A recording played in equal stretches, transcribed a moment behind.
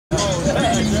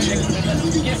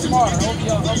Get smarter. Hope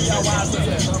y'all wise with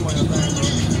that.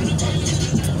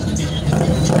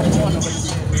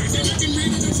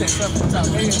 You said something about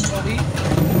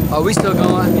oh, we still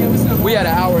going? Yeah, we still going. We had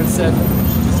an hour and 7.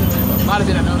 Might have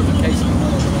been a notification.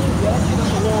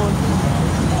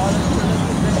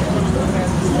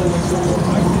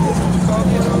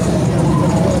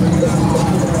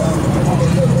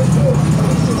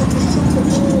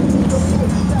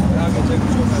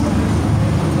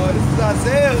 This is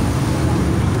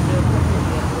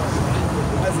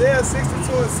Isaiah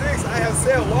 62:6. I have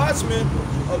set watchmen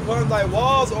upon thy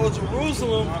walls, O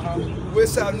Jerusalem, which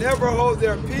shall never hold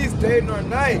their peace day nor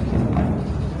night.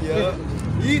 Yeah.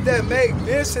 Ye that make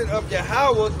mention of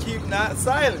Yahweh, keep not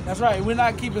silent. That's right. We're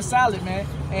not keeping silent, man.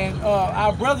 And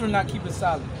our brethren not keeping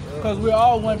silent. Because we're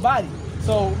all one body.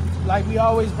 So, like we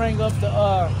always bring up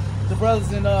the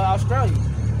brothers in Australia.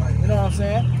 You know what I'm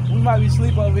saying? We might be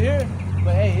asleep over here,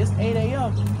 but hey, it's 8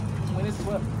 a.m. when it's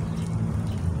 12.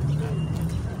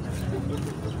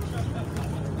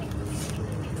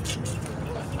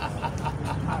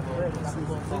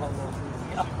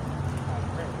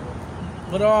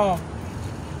 But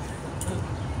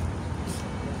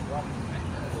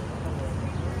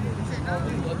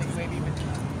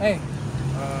hey.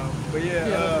 But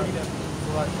yeah,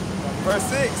 verse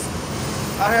 6.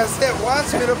 I have set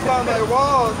watchmen upon thy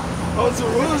walls, O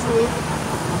Jerusalem,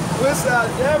 which shall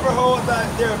never hold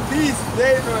their peace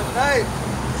day nor night.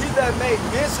 He that make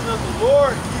mention of the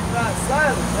Lord, keep not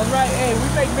silent. That's right. Hey, we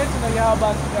make mention of y'all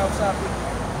about outside people,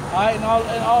 man. All right,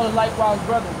 and all the likewise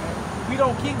brothers, man. We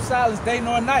don't keep silence day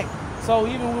nor night. So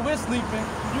even when we're sleeping,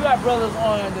 you got brothers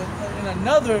on in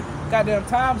another goddamn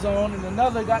time zone, in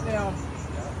another goddamn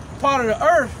part of the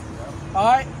earth, all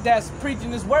right, that's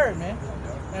preaching this word, man.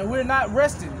 And we're not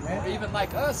resting, man. Or even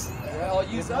like us, I'll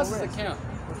use us as a count.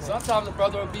 Sometimes the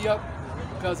brother will be up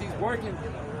because he's working.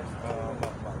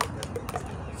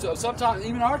 So sometimes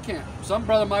even our camp, some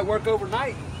brother might work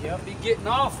overnight, be getting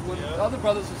off when the other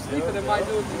brothers are sleeping. They might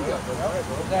do it too.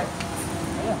 Exactly.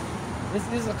 Yeah, this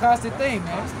is a constant thing,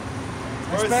 man.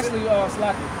 Especially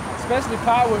especially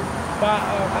powered by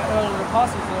the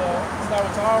apostles,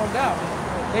 starting to all down.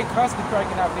 They constantly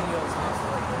cranking out videos, man,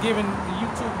 giving the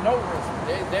YouTube no rest.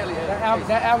 Daily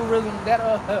that algorithm,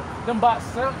 them bots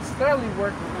steadily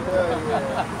working.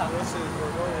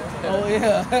 Oh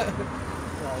yeah.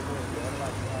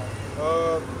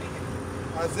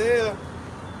 Isaiah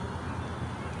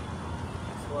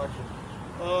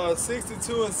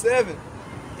 62:7,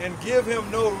 and give him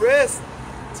no rest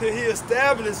till he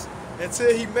establish,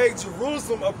 until he make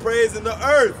Jerusalem a praise in the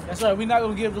earth. That's right. We're not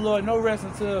gonna give the Lord no rest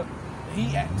until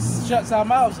he shuts our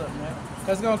mouths up, man.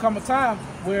 Because there's gonna come a time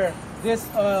where this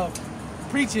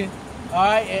preaching, all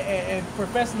right, and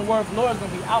professing the word of the Lord is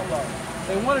gonna be outlawed.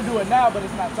 They want to do it now, but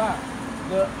it's not time.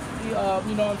 You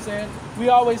know what I'm saying? We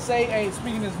always say, hey,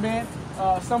 speaking as men,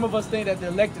 some of us think that the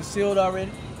elect is sealed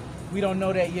already. We don't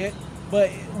know that yet,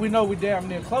 but we know we're damn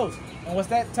near close. And once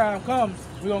that time comes,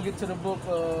 we're gonna get to the book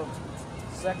of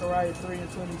Zechariah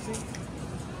 3:26.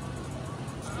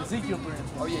 Ezekiel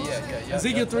 3:26. Oh yeah.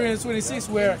 Ezekiel 3:26,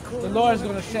 where the Lord is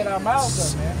gonna shut our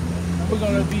mouths up, man. We're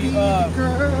gonna be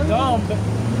dumb.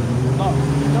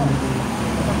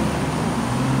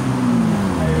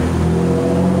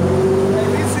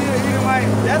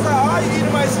 That's how all you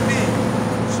Edomites should be. You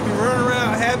should be running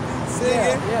around happy,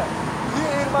 singing. Yeah. You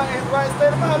Edomite in the right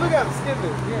state of mind. Look at him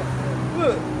skipping. Yeah.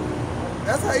 Look.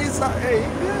 That's how he's like, hey, he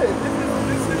good.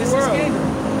 This is the world.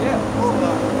 Yeah. Oh,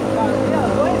 God. Yeah,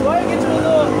 go ahead and get you a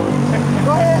little.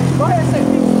 Go ahead and say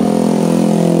peace.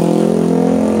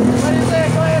 What do you say?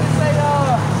 Go ahead and say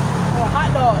hot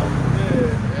dog.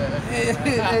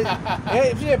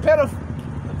 Yeah.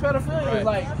 Pedophilia is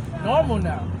like normal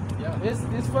now.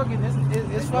 It's fucking.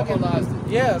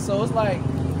 Yeah, so it's like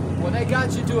when they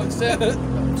got you to accept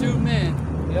 2 men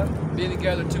being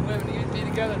together, 2 women being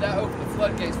together, that opened the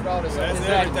floodgates for all this. That's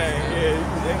everything. Yeah,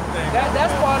 everything.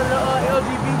 That's part of the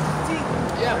LGBT.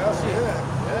 Yeah.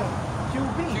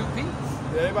 QP.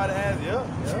 Yeah, everybody has.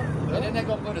 And then they're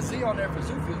gonna put a Z on there for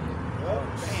Zoophilia.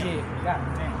 Shit. God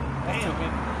damn. That's too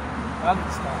many. I need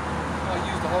to stop. I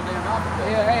use the whole damn alphabet.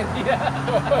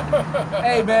 Yeah.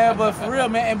 Hey man, but for real,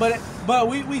 man. But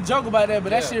we joke about that, but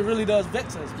that shit really does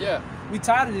vex us. Yeah. We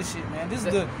tired of this shit, man. This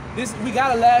we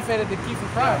gotta laugh at it to keep from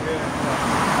crying. You know what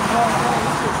I'm saying?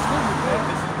 This shit's stupid,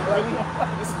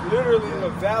 man. This is literally a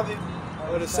valley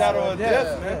of the shadow of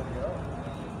death, man.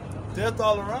 Death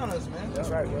all around us, man. That's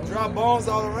right, man. Dry bones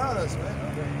all around us, man.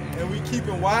 And we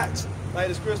keeping watch, like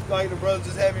the scripture, like the brother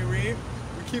just had me read.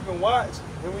 We keeping watch,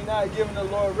 and we not giving the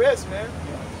Lord rest, man.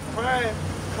 Crying,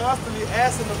 constantly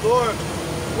asking the Lord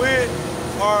when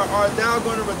art thou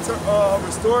going to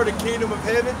restore the kingdom of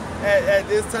heaven at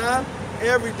this time?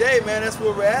 Every day, man, that's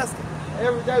what we're asking.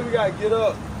 Every day we gotta get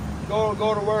up, go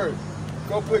to work,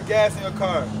 go put gas in your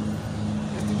car.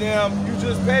 It's the damn, you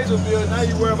just paid your bill, now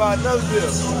you worry about another bill.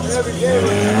 Every day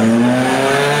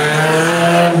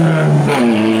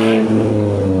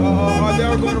are they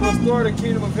going to restore the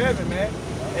kingdom of heaven, man?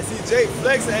 And see, Jake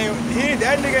Flex that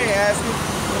nigga ain't asking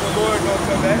when the Lord gonna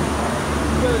come back.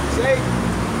 Because Jake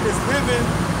is living,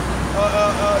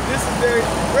 this is their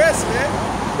rest, man.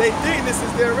 They think this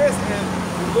is their rest, and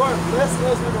the Lord bless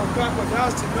us with our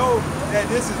confidence to know that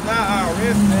this is not our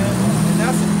rest, man. And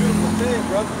that's a beautiful thing,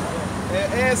 brother.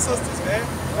 And sisters, man.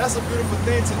 That's a beautiful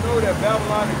thing to know that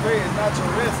Babylon the Great is not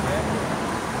your rest, man.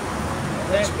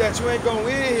 That you ain't gonna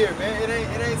win here, man.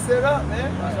 It ain't set up,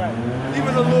 man. That's right.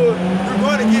 Even a little, you're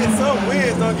going to get some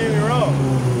wins, don't get me wrong.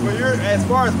 But as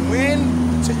far as win,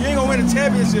 you ain't gonna win a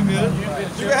championship here.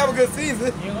 You can have a good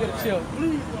season. You don't get a chill.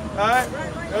 Alright? You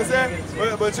know what I'm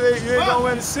saying? But you ain't gonna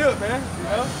win the ship, man. You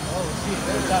know? Oh, shit.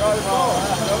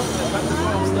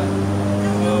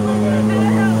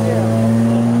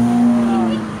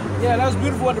 Yeah, that was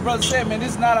beautiful what the brother said, man.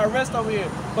 This is not our rest over here.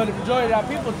 But the majority of our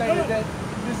people think that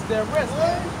this is their rest,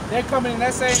 man. They're coming in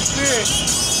that same spirit.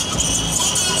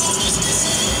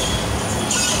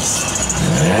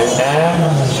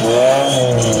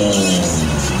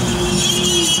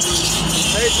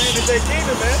 They think it's their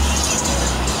kingdom, man.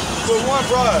 With one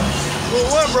bride. With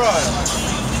one bride.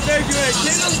 You think you ain't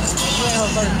kingdom?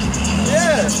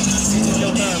 Yeah.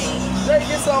 They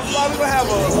get some fly. We gonna have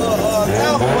a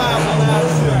alpha wild around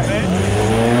shit, man.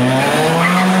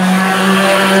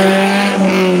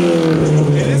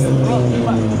 And this is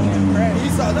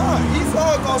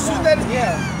Esau gonna shoot that.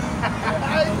 Yeah.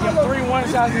 Give 3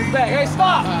 1-shots in his back. Hey,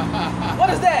 stop! What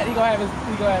is that? He gonna have his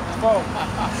phone.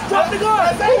 Drop the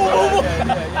gun!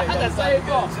 That's the same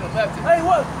phone. Hey,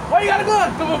 what? Why you got a gun?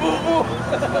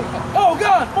 Oh,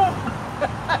 gun!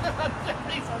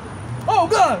 Oh,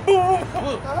 gun!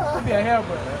 It'll be a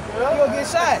hairbrush. You gonna get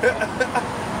shot.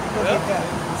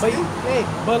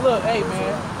 But look, hey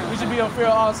man, we should be on fair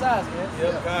on all sides, man.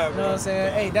 Yep, You know what I'm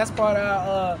saying? Hey, that's part of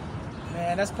our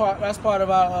man. That's part of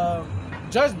our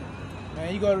judgment,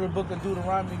 man. You go to the book of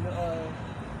Deuteronomy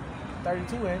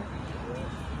 32, ain't it?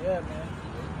 Yeah, man.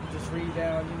 You just read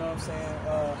down, you know what I'm saying?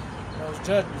 Those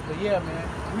judgments. But yeah, man,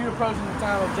 we approaching the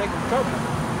time of Jacob's trouble.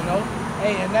 You know,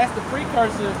 hey, and that's the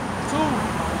precursor to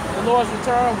the Lord's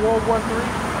return, World War III,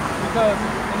 because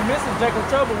in the midst of Jacob's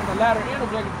trouble, in the latter end of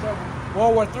Jacob's trouble,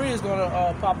 World War III is going to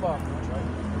pop off.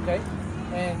 Okay,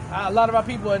 and a lot of our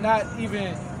people are not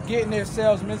even getting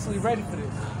themselves mentally ready for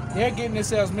this. They're getting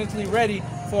themselves mentally ready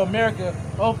for America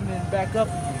opening back up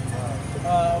again.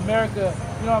 America,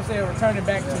 you know what I'm saying, returning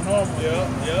back to normal. Yeah.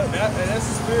 That's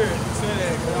the spirit.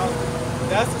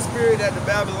 That's the spirit that the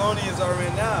Babylonians are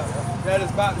in now. That is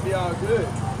about to be all good.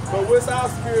 But what's our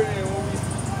spirit in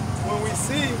when we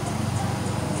see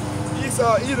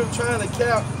Esau, Edom trying to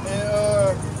cap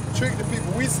and trick the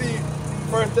people? We see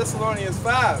 1 Thessalonians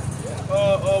 5.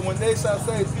 When they shall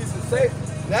say peace and safety.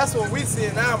 That's what we see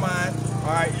in our mind.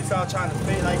 All right, Esau trying to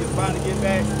fake like it's about to get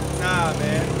back. Nah,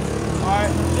 man. All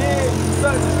right, then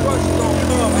such destruction gonna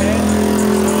come, man.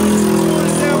 Soon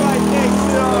as everybody thinks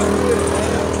shit all good,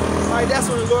 man. All right, that's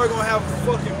when the Lord gonna have a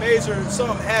fucking major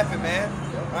something happen, man.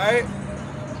 All right.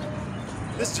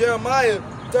 This Jeremiah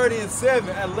 30:7.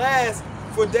 At last,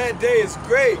 for that day is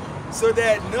great, so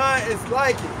that none is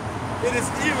like it. It is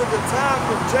even the time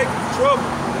of Jacob's trouble,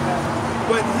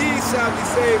 but he shall be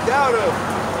saved out of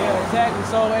it. Yeah, exactly.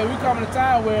 So, hey, we come in a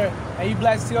time where, hey, you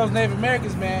Black Seals, Native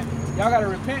Americans, man, y'all gotta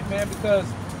repent, man, because,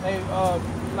 hey,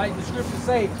 like the scriptures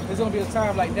say, there's gonna be a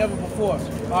time like never before.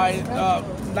 All right,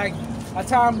 like a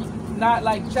time not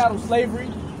like chattel slavery,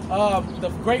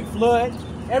 the Great Flood,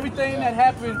 everything that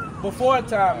happened before a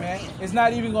time, man, is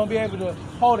not even gonna be able to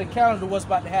hold a counter to what's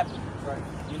about to happen. Right.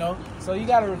 You know, so you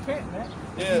gotta repent, man.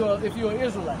 Yeah. If you're an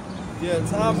Israelite. Yeah,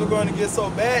 times are going to get so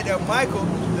bad that Michael,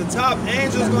 the top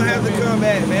angel's going to have to come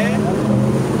back, man.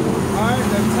 All right,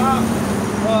 the top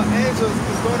angels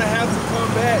is going to have to come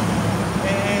back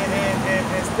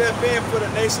and step in for the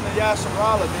nation of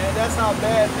Yasharala, man. That's how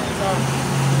bad things are.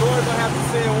 The Lord's going to have to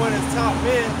send one of his top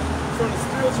men from the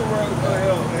spiritual world to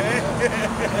help, man.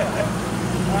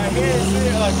 All right, he ain't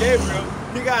send Gabriel.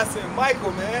 He got to send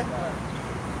Michael, man.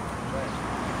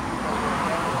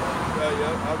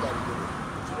 Yeah, I got to get it.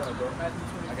 Matthew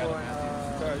 24 and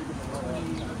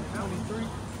 23.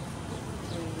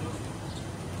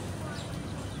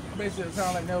 Basically, it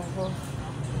sound like never before.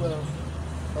 Well,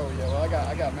 oh yeah, well I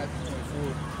got Matthew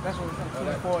 24. That's what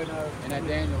we're 24 and that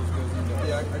Daniels goes into.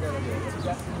 Yeah, I got it. You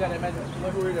got that magic.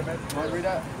 Let me read that, man. Want to read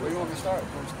that? Where do you want me to start?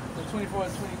 The 24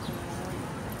 and 23.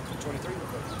 23.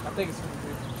 I think it's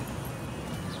 23.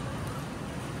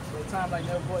 So the time like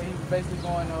never before, he was basically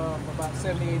going about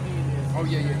 70 AD. Oh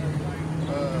yeah. 21.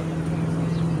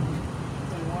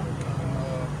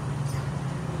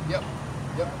 Yep.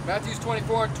 Matthew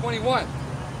 24 and 21.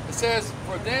 It says,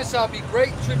 "For then shall be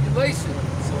great tribulation,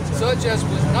 such as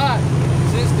was not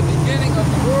since the beginning of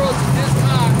the world to this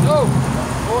time, no,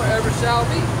 nor ever shall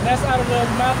be." And that's out of the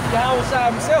mouth of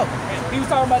Yahweh himself. He was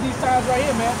talking about these times right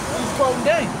here, man. He was quoting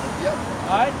Daniel. Yep.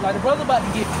 All right, like the brother about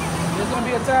to get. There's gonna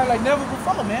be a time like never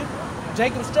before, man.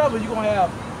 Jacob's trouble. You're gonna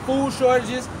have food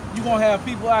shortages. You're gonna have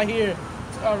people out here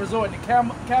resorting to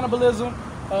cannibalism,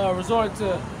 resorting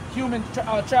to human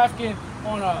trafficking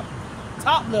on a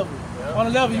top level, on a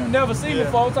level you've never seen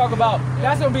before. Talk about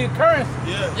that's gonna be a currency.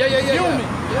 Human,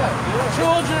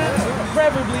 children,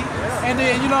 preferably, and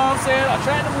then you know what I'm saying,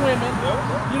 attractive women.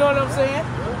 You know what I'm saying?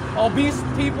 Obese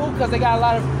people because they got a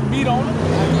lot of meat on them.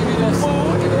 I'll give you this. Food.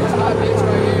 I'll give you this hot bitch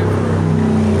right here.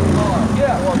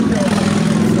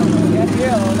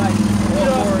 Like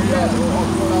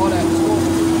all that.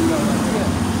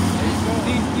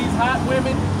 These hot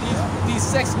women, these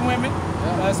sexy women,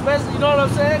 especially, you know what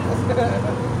I'm saying?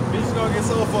 Bitch gonna get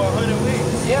sold for 100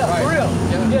 weeks. Yeah, Right. for real.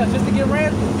 Yeah. Just to get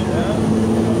ran through.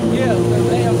 Yeah. I'm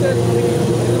saying it's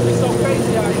gonna be so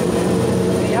crazy out here.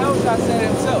 And Yahushua said it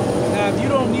himself. Now, if you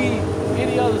don't need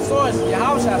any other source,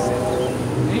 Yahushua said it.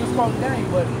 And he was quoting Daniel,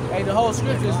 but hey, the whole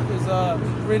scripture is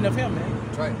written of him, man.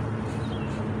 That's right.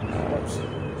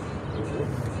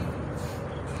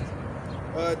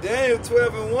 Daniel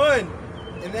 12 and 1.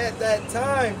 And at that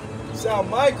time shall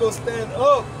Michael stand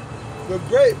up, the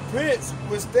great prince,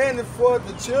 which standeth for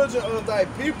the children of thy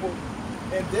people,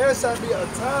 and there shall be a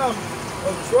time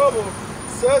of trouble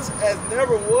such as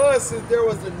never was since there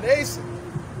was a nation,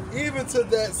 even to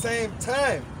that same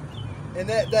time. And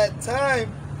at that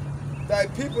time thy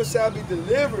people shall be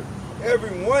delivered,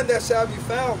 every one that shall be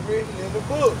found written in the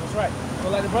book. That's right. So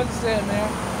like the brother said, man,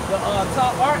 the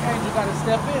top archangel got to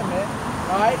step in, man.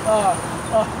 All right.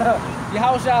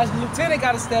 Yahushua's lieutenant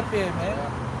got to step in, man.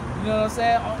 You know what I'm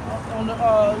saying? On the you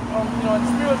know, in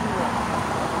the spiritual world,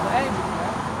 the angels,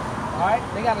 man. All right.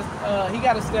 They got to he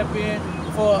got to step in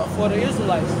for the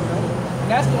Israelites, you know?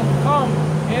 And that's going to come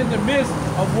in the midst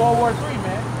of World War III,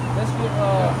 man. Let's get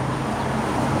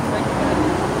take a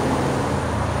minute.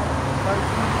 13.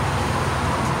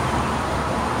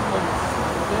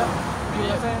 Yeah. You know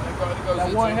what I'm saying? That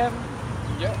war in heaven.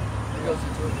 Yep. It goes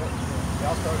into it.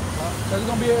 Y'all start the clock. So it's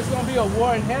gonna be a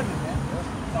war in heaven, man.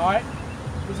 All right.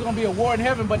 It's gonna be a war in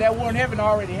heaven, but that war in heaven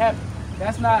already happened.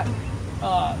 That's not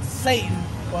Satan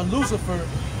or Lucifer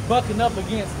bucking up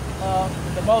against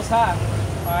the Most High.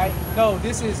 All right. No,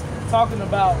 this is talking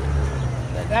about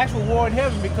the actual war in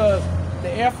heaven because the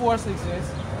Air Force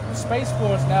exists, the Space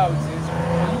Force now exists,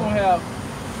 and you're gonna have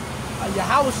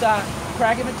Yahushua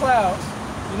cracking the clouds.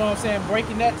 You know what I'm saying?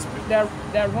 Breaking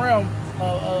that realm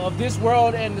of this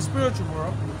world and the spiritual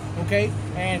world, okay?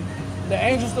 And the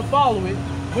angels to follow it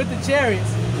with the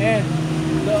chariots and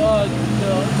the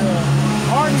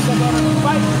armies are going to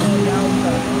fight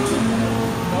Yahushua.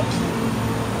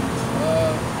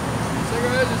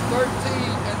 Second Ezra 13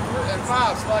 and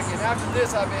 5. It's like, and after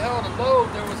this I beheld, and lo,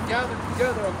 there was gathered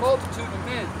together a multitude of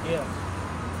men,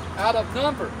 out of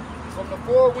number, from the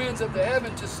four winds of the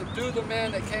heaven to subdue the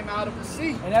man that came out of the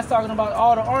sea. And that's talking about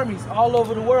all the armies all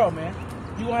over the world, man.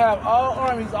 You're going to have all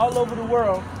armies all over the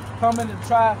world coming to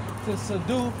try to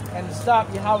subdue and to stop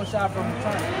Yahushua from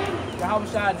returning.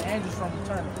 Yahushua and the angels from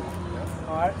returning.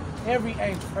 All right? Every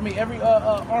angel, every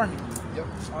army. Yep.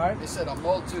 All right? They said a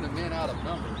multitude of men out of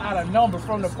number. Out of number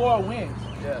from the four winds.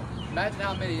 Yeah. Imagine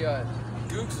how many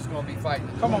gooks is going to be fighting.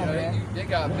 Come on, man. They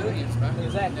got millions, man.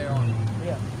 Exactly. In their army.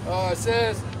 Yeah. It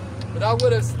says, but I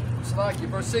would have,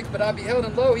 verse 6, but I beheld,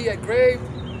 and lo, he had graved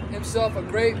himself a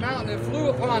great mountain and flew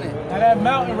upon it. Now that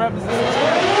mountain represents a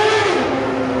chariot.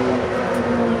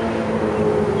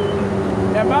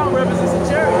 That mountain represents a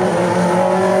chariot.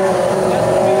 That's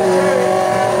going to be the chariot.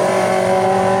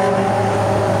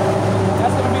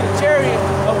 That's going to be the chariot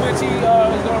of which he is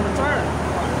going to return.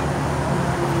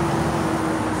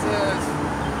 It says,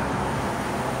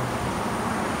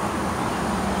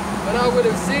 but I would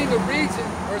have seen the region,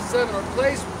 verse 7, or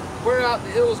place whereout the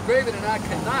hill was graven, and I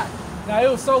could not. Now it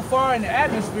was so far in the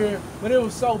atmosphere, but it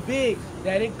was so big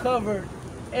that it covered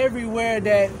everywhere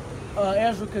that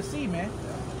Ezra could see, man.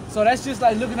 So that's just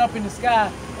like looking up in the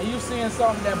sky and you seeing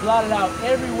something that blotted out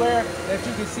everywhere that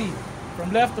you can see,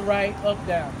 from left to right, up,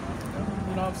 down.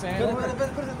 You know what I'm saying?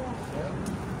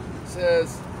 It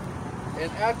says,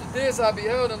 And after this I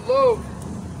beheld, and lo,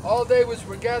 all they which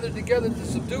were gathered together to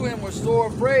subdue him were sore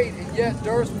afraid, and yet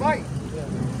durst fight.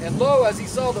 And lo, as he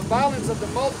saw the violence of the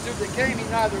multitude that came, he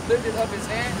neither lifted up his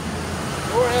hand,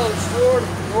 nor held his sword,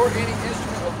 nor any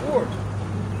instrument of war.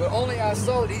 But only I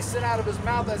saw that he sent out of his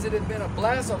mouth as it had been a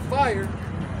blast of fire,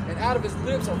 and out of his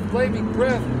lips a flaming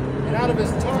breath, and out of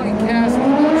his tongue he cast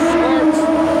sparks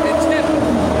and tinder.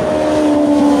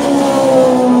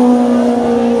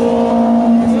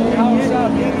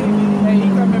 Hey, he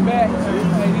coming back.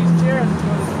 Hey, these chairs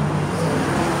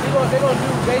they're gonna do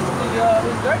basically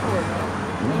his dirty work.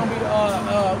 They're gonna be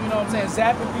you know what I'm saying,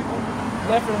 zapping people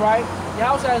left and right.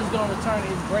 Yahushua is gonna return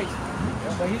his grace.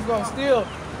 But he's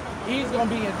gonna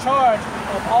be in charge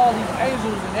of all these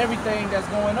angels and everything that's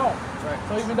going on. Right.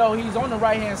 So even though he's on the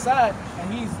right hand side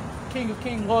and he's King of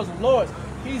Kings, Lords of Lords,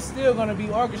 he's still gonna be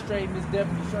orchestrating this death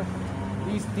and destruction.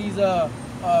 These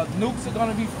nukes are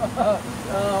gonna be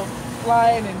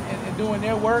flying and doing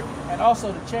their work, and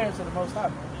also the chariots of the Most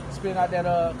High, spitting out that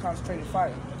concentrated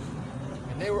fire.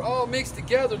 And they were all mixed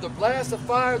together, the blast of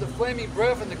fire, the flaming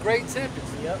breath, and the great tempest.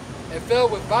 Yep. And fell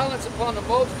with violence upon the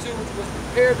multitude which was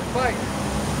prepared to fight,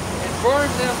 and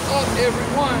burned them up every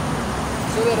one,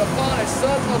 so that upon a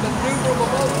sudden of innumerable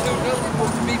multitude nothing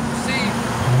was to be perceived,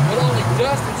 but only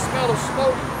dust and smell of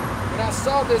smoke. When I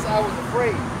saw this, I was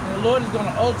afraid. And the Lord is going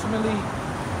to ultimately,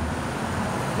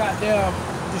 goddamn,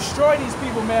 destroy these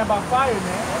people, man, by fire,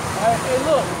 man. Right? Hey,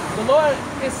 look, the Lord,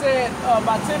 it said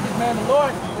by tempest, man, the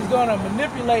Lord is going to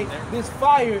manipulate this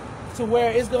fire to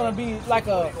where it's going to be like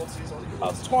a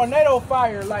tornado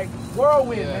fire, like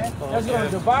whirlwind, man. That's going to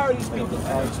devour these people.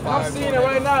 I'm seeing it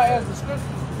right now as the scripture,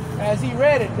 as he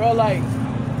read it, bro. Like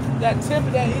that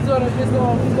tempest, that he's gonna,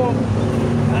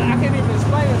 I can't even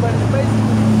explain it, but it's basically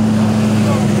he's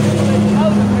gonna manipulate the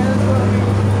elements, man. It's gonna be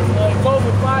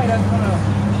engulfing fire that's gonna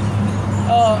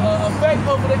affect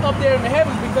up there in the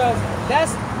heavens, because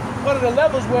that's one of the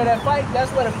levels where that's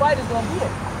where the fight is gonna be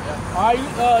at. All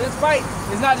right, this fight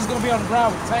is not just gonna be on the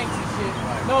ground with tanks and shit.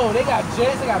 No, they got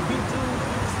jets, they got B2,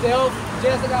 stealth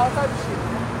jets, they got all types of shit.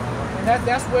 And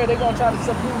that's where they're gonna try to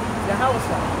subdue the house.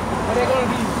 But they're gonna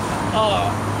be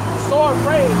so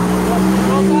afraid.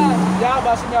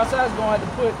 Yahweh outside is gonna have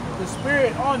to put the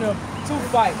spirit on them to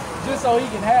fight, just so he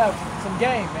can have some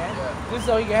game, man. Just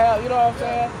so he can have, you know what I'm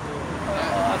saying?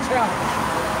 A challenge.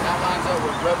 That lines up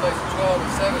with Revelation 12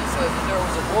 and 7. It says that there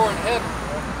was a war in heaven.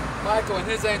 Michael and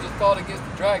his angels fought against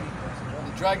the dragon.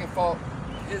 The dragon fought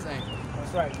his angel.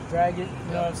 That's right. The dragon,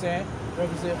 you know what I'm saying,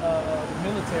 represent the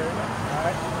military, all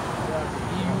right? The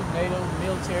EU, NATO,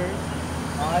 military,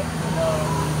 all right? And, you know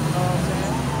what I'm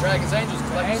saying? Dragon's angels,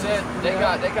 like you said, they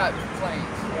got planes.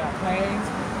 They got planes.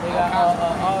 They got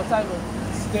all type of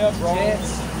stealth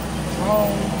jets,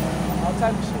 drones, all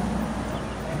type of shit,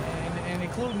 and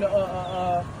including the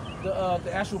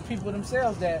actual people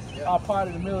themselves that are part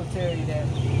of the military that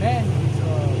man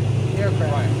these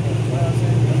aircraft. Right. You know what I'm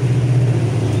saying?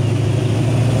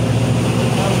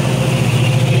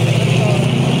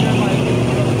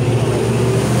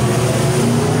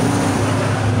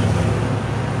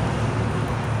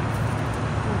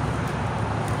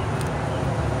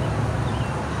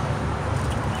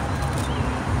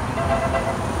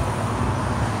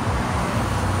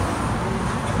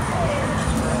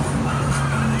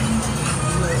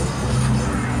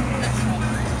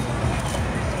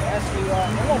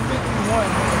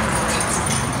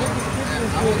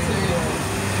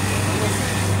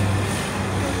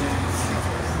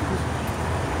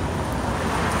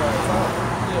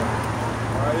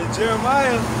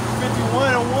 Jeremiah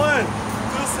 51:1,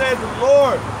 still said the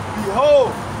Lord, behold,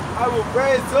 I will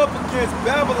raise up against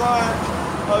Babylon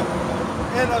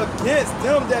and against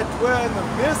them that dwell in the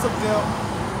midst of them,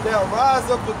 that rise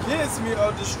up against me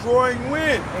a destroying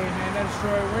wind. Hey man, that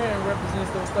destroying wind represents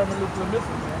those thermonuclear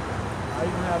missiles, man. You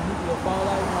can have nuclear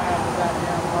fallout, you might have the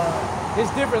goddamn,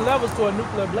 it's different levels to a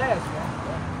nuclear blast,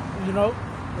 man. You know,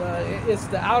 it's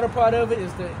the outer part of it, is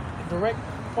the direct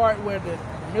part where the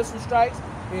missile strikes.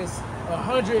 It's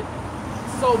 100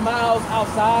 so miles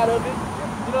outside of it.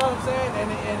 You know what I'm saying?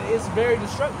 And it's very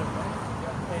destructive, man.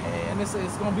 And it's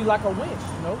gonna be like a winch,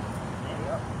 you know?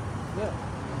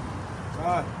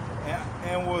 Yeah.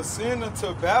 And will send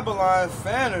unto Babylon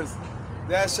fanners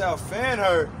that shall fan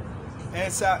her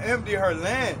and shall empty her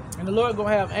land. And the Lord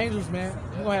gonna have angels, man.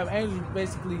 He's gonna have angels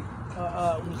basically,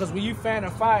 because when you fan a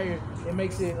fire, it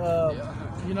makes it,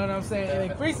 you know what I'm saying?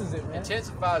 It increases it, man.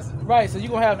 Intensifies it. Right, so you're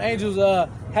gonna have angels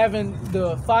having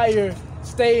the fire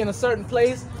stay in a certain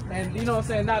place, and you know what I'm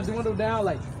saying, not dwindle down,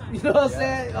 like, you know what I'm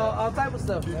saying? All type of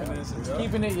stuff, man.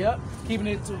 Keeping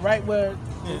it to right where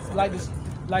it's like this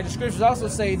like the scriptures also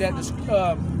say that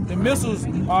the missiles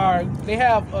they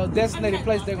have a designated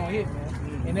place they're gonna hit,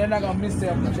 man, and they're not gonna miss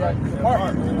their mark.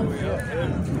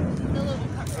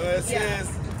 It says,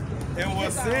 and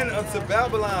will send unto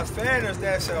Babylon fanners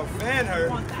that shall fan her,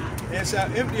 and shall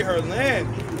empty her land.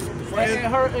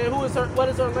 And who is her? What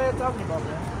is her land talking about,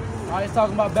 man? It's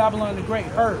talking about Babylon the Great,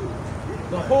 her,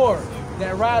 the whore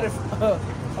that rideth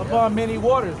upon many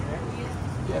waters, man.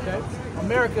 Okay,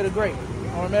 America the Great,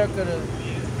 or America the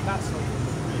not so.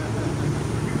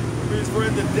 For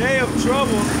in the day of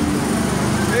trouble,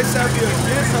 they shall be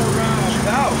against her round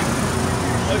about,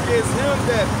 against him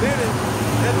that bendeth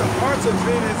at the arch of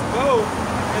his bow,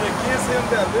 and against him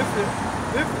that lifteth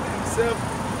himself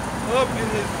up in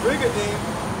his brigandine,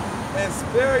 and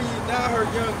spare ye not her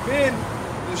young men,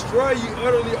 destroy ye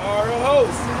utterly all her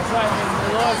hosts. That's right, man.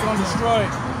 The Lord's gonna destroy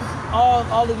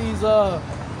all of these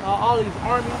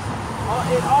armies,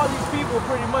 and all these people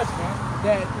pretty much, man,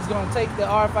 that is gonna take the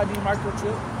RFID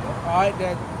microchip, all right,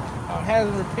 that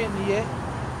hasn't repented yet,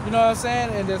 you know what I'm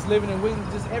saying, and that's living in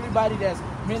wickedness. Just everybody that's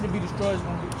meant to be destroyed is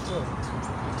gonna be destroyed.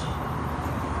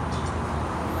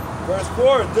 Verse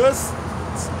 4, thus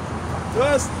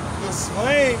the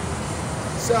slain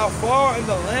shall fall in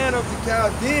the land of the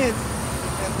Chaldeans,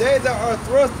 and they that are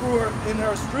thrust through her in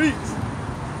her streets.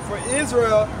 For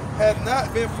Israel had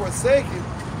not been forsaken,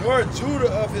 nor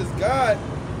Judah of his God,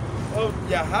 of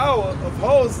Yahweh of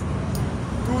hosts,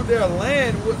 through their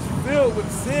land was filled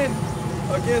with sin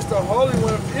against the Holy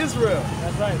One of Israel.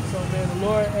 That's right. So man, the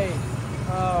Lord, hey,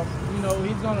 you know,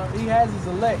 he has his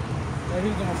elect that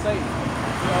he's gonna save.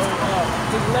 You know,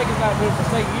 his elect is not been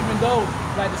forsaken, even though,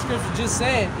 like the scripture just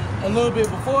said a little bit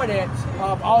before that,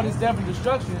 all this death and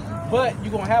destruction, but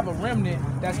you're gonna have a remnant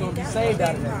that's gonna be saved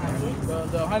out of that.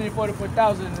 The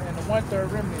 144,000 and the 1/3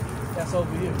 remnant that's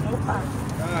over here.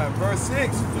 Verse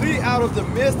 6, flee out of the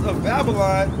midst of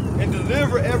Babylon and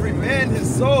deliver every man his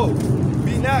soul.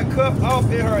 Be not cut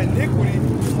off in her iniquity,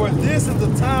 for this is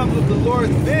the time of the Lord's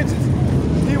vengeance.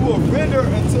 He will render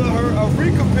unto her a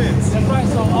recompense. That's right,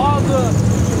 so all the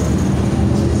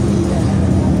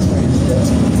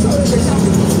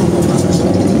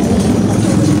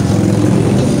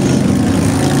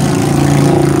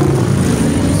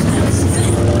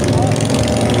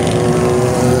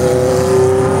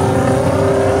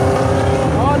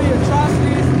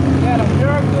atrocities that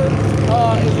America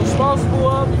is responsible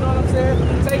of, you know what I'm saying?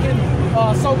 Taking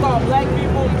so-called black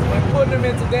people and putting them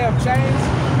into damn chains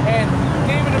and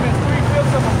giving them in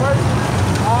 3/5 of a person.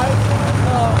 Alright?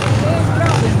 It's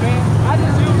counting, man. I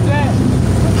just use that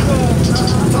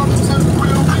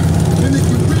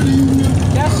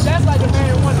that's like the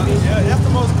main one. Yeah, that's the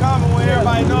most common one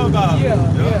everybody knows about.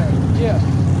 Yeah.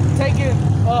 Taking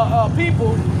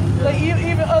people, like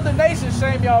even other nations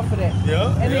shame y'all for that.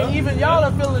 And then even y'all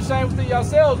are feeling ashamed within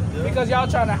yourselves because y'all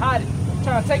trying to hide it.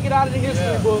 Trying to take it out of the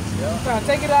history books, trying to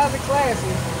take it out of the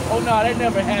classes. Oh no, that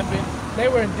never happened. They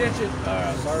were indentured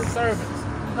servants.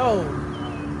 No,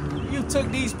 you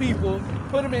took these people,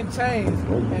 put them in chains,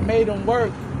 and made them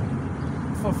work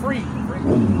for free,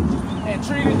 and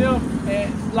treated them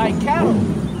like cattle.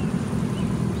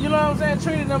 You know what I'm saying?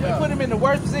 Treated them and put them in the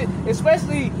worst position,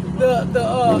 especially the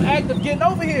act of getting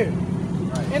over here.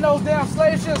 In those damn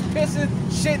slave ships, pissing,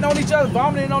 shitting on each other,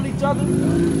 vomiting on each other.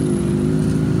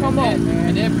 Come on, man.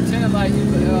 And then pretending like you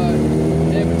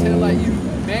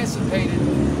emancipated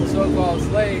so-called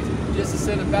slaves just to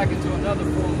send them back into another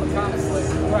form of common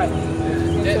slavery. Right.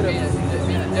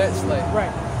 Being a debt slave.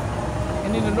 Right.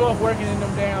 And in the north working in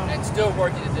them down and still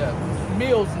working to death.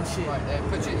 Mills and shit. Right. They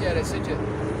put you, they sent you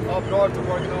up north to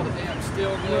work in all the damn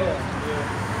steel mills.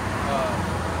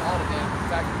 All the damn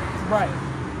factories. Right.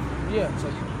 Yeah. So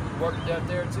you work to death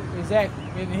there too. Exactly.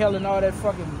 Inhaling all that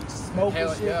fucking smoke and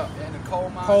shit. Yeah. And the coal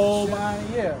mine. Coal mine,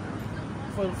 yeah.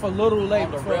 For little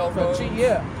labor. For cheap,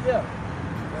 yeah.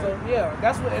 So yeah,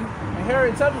 that's what and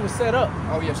Harriet Tubman was set up.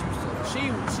 Oh yeah, she was set up.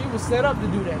 She was set up to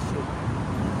do that shit.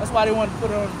 That's why they wanted to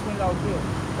put her on the $20 bill.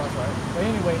 That's right. But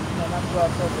anyway, you know, not to go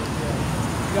off subject.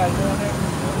 You guys go on there?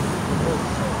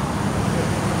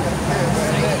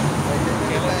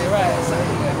 Right.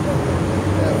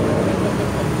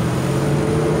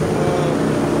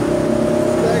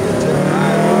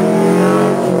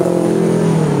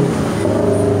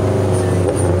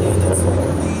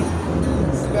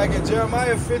 Back in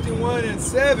Jeremiah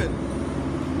 51:7.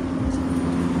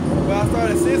 Well, I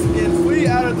started 6 again. Flee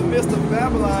out of the midst of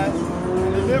Babylon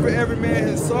and deliver every man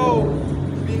his soul.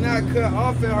 Be not cut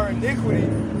off in her iniquity,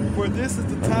 for this is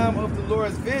the time of the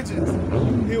Lord's vengeance.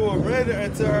 He will render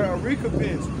unto her a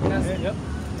recompense.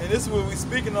 And this is what we're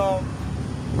speaking on.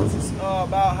 This is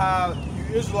about how you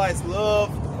Israelites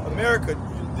love America.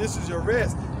 this is your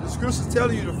rest. The scriptures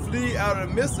tell you to flee out of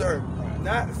the midst of her,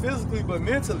 not physically but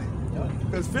mentally.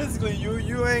 Because physically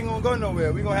you ain't gonna go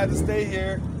nowhere. We're gonna have to stay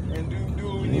here and do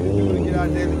what we need to do to get our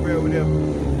daily bread, whatever.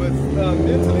 But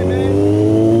mentally, man,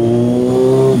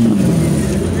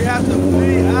 we have to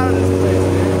flee out of this place,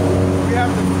 man. We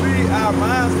have to flee our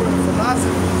minds from the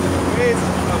philosophies and the ways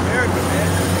of America, man.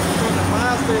 From the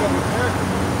mind state of America.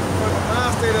 From the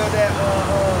mind state of that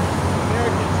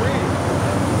American dream.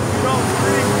 You don't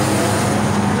flee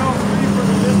from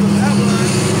the midst of Babylon.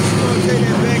 You're gonna take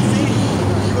that vaccine.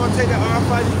 You're gonna take that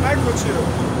RFID microchip.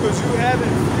 Because you haven't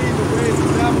flee the ways of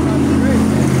Babylon the Great.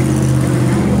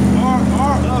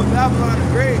 Are of Babylon the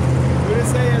Great. What it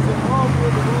say as the Romans do,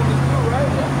 the Romans do, right?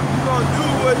 You're gonna do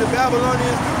what the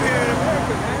Babylonians do here in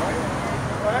America, man.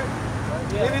 Right?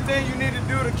 Anything you need to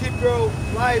do to keep your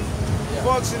life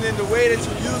functioning the way that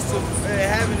you used to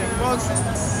having it function,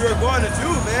 you're going to do,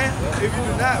 man. If you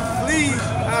do not flee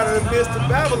out of the midst of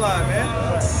Babylon, man.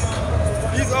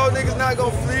 These old niggas not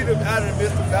gonna flee out of the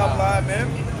midst of Babylon, man.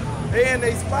 They and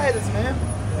they spiders, man.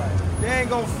 They ain't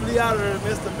gonna flee out of the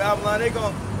midst of Babylon. They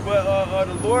gonna, but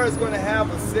the Lord is gonna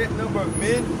have a set number of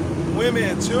men, women,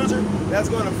 and children that's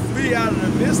gonna flee out of the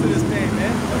midst of this thing,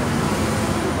 man.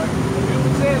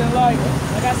 Like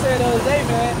I said the other day,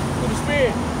 man, through the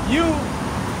Spirit, you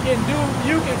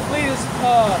can flee this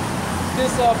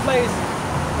place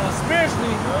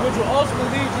spiritually, which will ultimately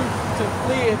lead you to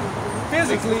flee it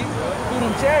physically through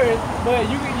them chariots, but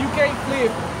you can't flee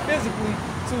it physically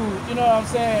to, you know what I'm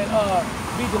saying,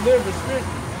 be delivered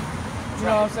spiritually. You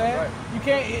know what I'm saying? Right. You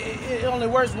can't, it only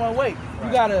works one way.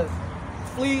 You gotta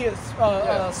flee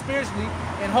spiritually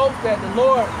and hope that the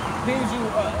Lord deems you,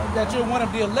 that you're one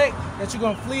of the elect, that you're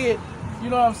gonna flee it, you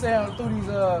know what I'm saying, through these,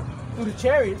 through the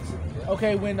chariots.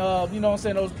 Okay, when, you know what I'm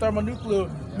saying, those thermonuclear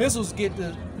missiles get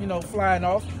to, you know, flying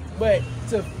off. But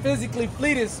to physically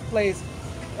flee this place,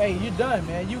 hey, you're done,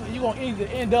 man. You're going to either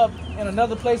end up in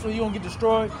another place where you're going to get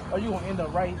destroyed, or you're going to end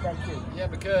up right back here. Yeah,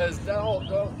 because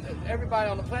everybody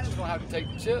on the planet is going to have to take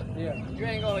the chip. Yeah. You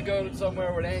ain't going to go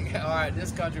somewhere where they ain't, all right,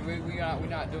 this country, we're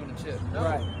not doing the chip. No.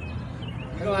 Right.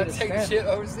 You're going to have to take the chip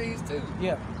overseas, too.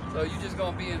 Yeah. So you're just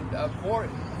going to be in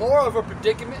more of a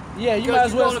predicament. Yeah, you might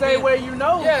as well stay where you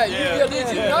know. Yeah,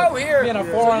 you know here. In a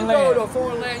foreign land. Go to a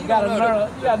foreign land, you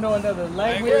gotta know another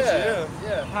language.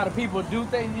 Yeah. How the people do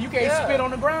things. You can't spit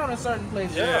on the ground in certain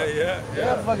places.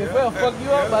 Yeah. Fuck you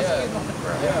up by spitting on the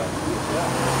ground.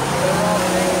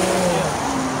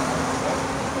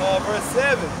 Verse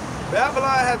 7.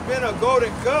 Babylon has been a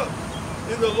golden cup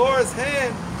in the Lord's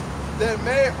hand that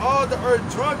made all the earth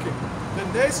drunken. The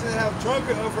nations have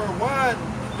drunken of her wine,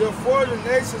 therefore the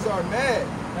nations are mad.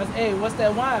 Hey, what's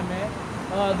that wine,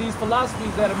 man? These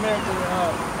philosophies that America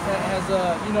has,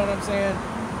 you know what I'm saying,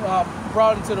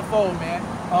 brought into the fold, man.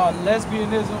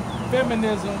 Lesbianism,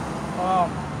 feminism,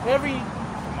 every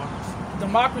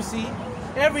democracy,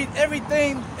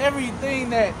 everything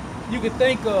that you could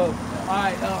think of,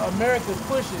 America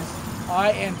pushes,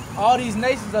 and all these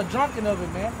nations are drunken of it,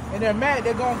 man. And they're mad,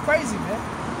 they're going crazy, man.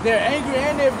 They're angry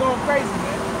and they're going crazy,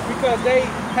 man, because they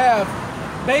have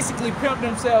basically pimped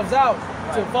themselves out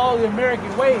to follow the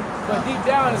American way, but deep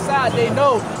down inside they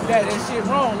know that shit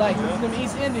wrong. Like them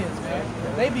East Indians, man,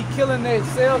 they be killing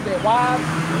themselves, their wives,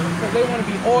 because they want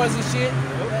to be whores and shit,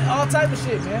 all type of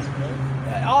shit, man.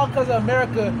 All because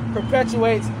America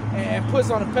perpetuates and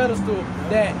puts on a pedestal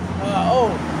that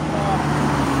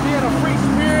being a free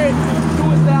spirit, do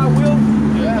as thou wilt,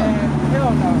 and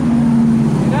hell no.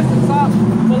 That's the top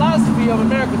philosophy of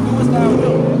America, do as thou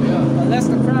wilt. Unless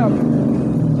the crowd.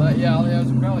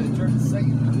 That's probably the church of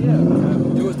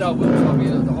Satan. Do as thou wilt, so be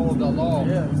the whole of the law.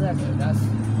 Yeah, exactly.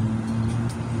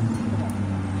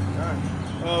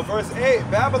 Verse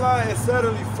 8, Babylon is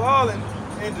suddenly fallen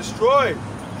and destroyed.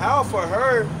 How for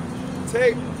her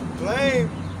take blame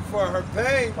for her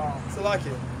pain?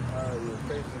 Salakia.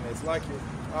 Salakia.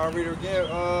 I'll read it again.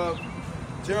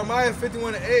 Jeremiah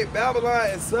 51:8, Babylon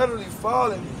is suddenly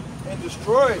fallen and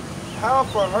destroyed. How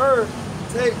for her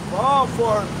take balm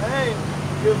for her pain?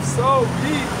 If so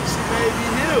be, she may be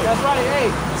healed. That's right. Hey,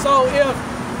 so if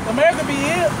America can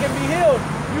be healed,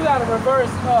 you got to reverse.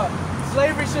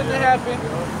 Slavery shouldn't have happened.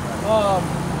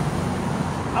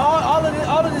 All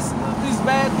of these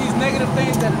negative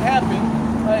things that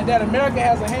happened, that America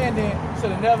has a hand in,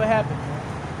 should have never happened.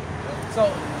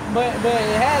 So, but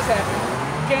it has happened.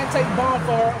 You can't take balm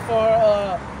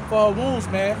for her wounds,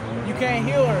 man. You can't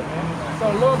heal her, man.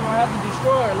 So the Lord's gonna have to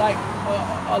destroy her like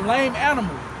a lame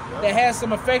animal that has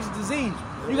some infectious disease.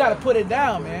 You gotta put it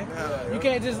down, man. You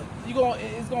can't just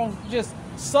it's gonna just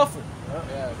suffer.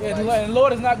 And the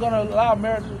Lord is not going to allow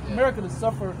America to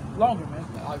suffer longer, man.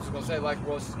 I was just gonna say, like,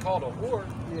 well, she's called a whore.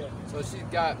 Yeah. So she's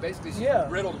got basically she's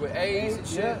riddled with AIDS and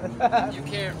shit. Yeah. You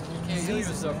can't heal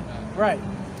yourself from that. Right.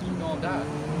 You're gonna die.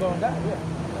 You're gonna die. Yeah.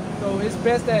 So it's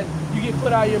best that you get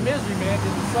put out of your misery, man,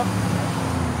 than to suffer.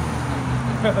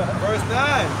 Verse 9.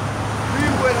 We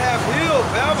would have healed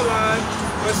Babylon,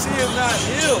 but she is not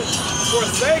healed.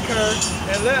 Forsake her,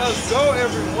 and let us go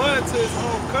every one to his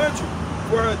home country.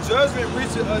 For her judgment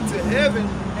reacheth unto heaven,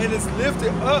 and is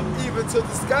lifted up even to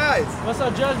the skies. What's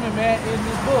our judgment, man, in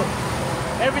this book?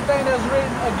 Everything that's written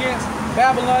against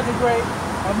Babylon the Great,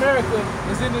 America,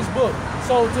 is in this book.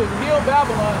 So to heal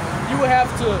Babylon, you would have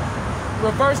to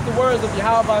reverse the words of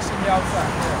Yahweh Hashem Yahushua.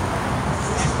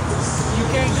 You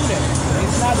can't do that.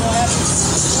 It's not going to happen.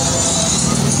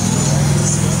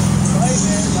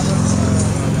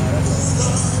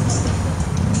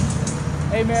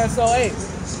 Hey, man, so hey.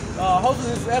 Hopefully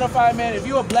this is edifying, man. If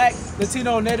you're a black,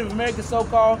 Latino, Native American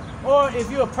so-called, or if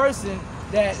you're a person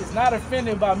that is not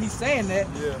offended by me saying that,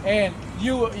 and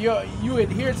you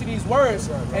adhere to these words,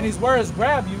 and these words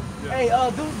grab you, hey,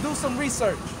 do some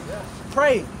research.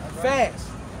 Pray, fast.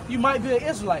 You might be an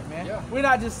Israelite, man. We're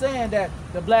not just saying that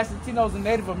the blacks, Latinos, and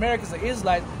Native Americans are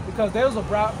Israelites, because those are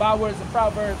bywords and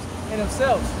proverbs in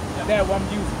themselves that I'm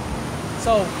using.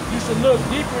 So you should look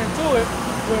deeper into it,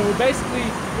 where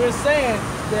we're saying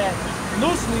that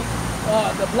loosely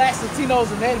the blacks,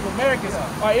 Latinos, and Native Americans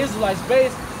are Israelites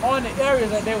based on the areas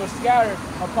that they were scattered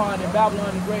upon in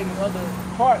Babylon the Great and other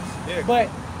parts. But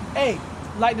hey,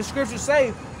 like the scriptures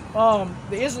say, the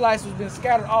Israelites have been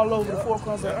scattered all over the four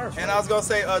corners of the earth. And I was gonna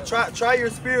say, try your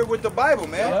spirit with the Bible,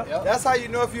 man. That's how you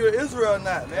know if you're Israel or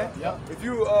not, man. If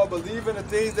you believe in the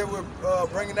things that we're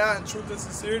bringing out in truth and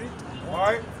sincerity, all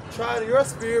right. Try your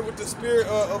spirit with the spirit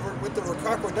with the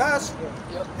Rakakodash,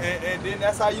 and then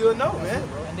that's how you'll know, man.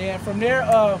 And then from there,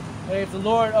 if the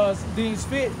Lord deems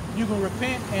fit, you can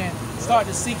repent and start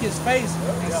to seek His face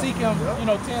and seek Him,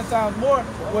 10 times more.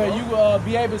 Where you will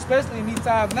be able, especially in these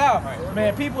times now,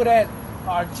 man. People that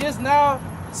are just now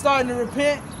starting to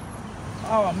repent,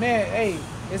 oh man, hey,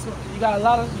 you got a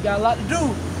lot to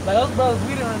do. Like us brothers,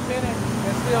 we done repented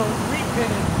and still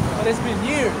repenting, but it's been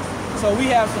years, so we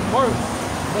have some work.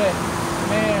 But,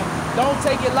 man, don't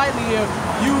take it lightly if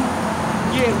you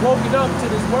get woken up to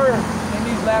this word in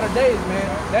these latter days, man.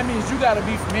 That means you got to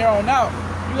be from here on out.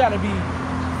 You got to be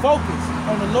focused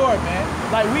on the Lord, man,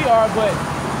 like we are, but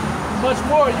much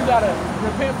more, you got to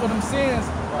repent for them sins,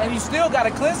 and you still got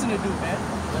a cleansing to do, man.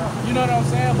 You know what I'm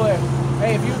saying? But,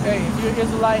 hey, if you're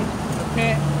Israelite,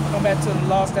 repent, come back to the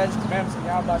law, statutes, commandments, and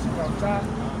Yahweh Hashem all the time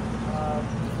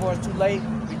before it's too late,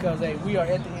 because, hey, we are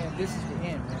at the end. This is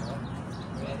the end, man.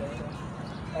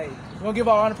 Hey, we're going to give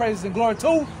our honor, praises, and glory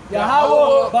to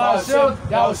Yahweh, Ba'ashem,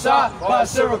 Yahushua,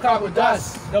 Ba'ashem,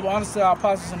 Rakakodash. Double honors to our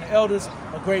apostles and the elders,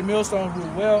 a great millstone who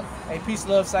rule well. Hey, peace,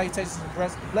 love, salutations, and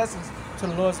blessings to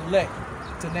the Lord's elect.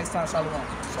 Till next time, shalom.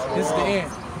 This is the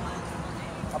end.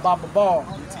 Abba Ball.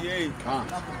 UTA.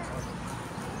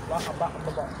 Abba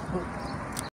Ball.